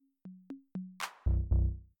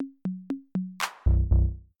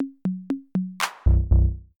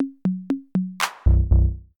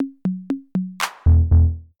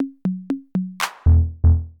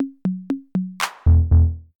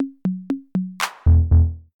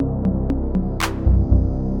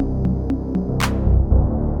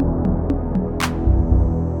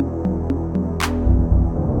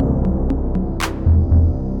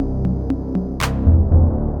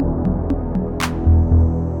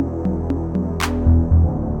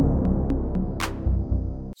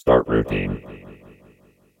Start routine.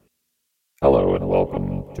 Hello and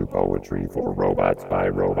welcome to Poetry for Robots by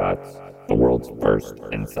Robots, the world's first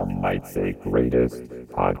and some might say greatest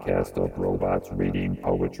podcast of robots reading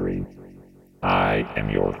poetry. I am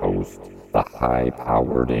your host, the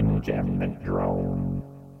high-powered enjambment drone.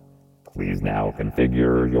 Please now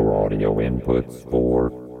configure your audio inputs for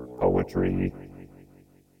poetry.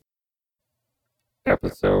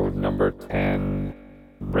 Episode number 10,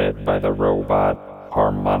 read by the robot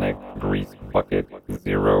Harmonic Grease Bucket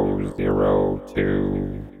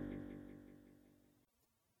 002.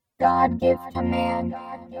 God give to man,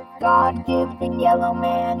 God give the yellow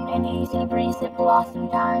man an easy breeze at blossom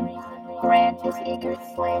time. Grant his eager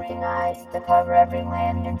slanting eyes to cover every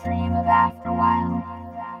land and dream of afterwhile.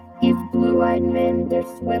 Give blue-eyed men their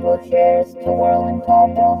swivel chairs to whirl in tall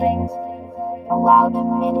buildings. Allow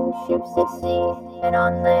them men in ships at sea and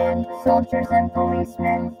on land, soldiers and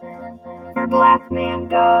policemen. For black man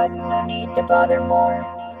God, no need to bother more,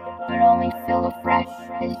 but only fill afresh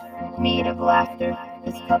his mead of laughter,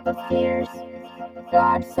 his cup of tears.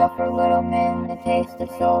 God suffer little men the taste of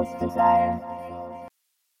soul's desire.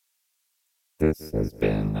 This has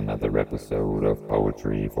been another episode of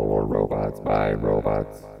Poetry for Robots by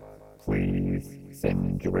Robots. Please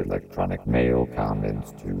send your electronic mail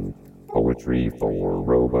comments to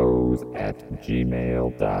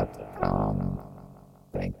poetryforrobos@gmail.com.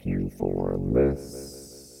 Thank you for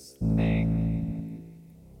listening.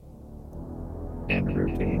 End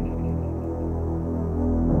routine.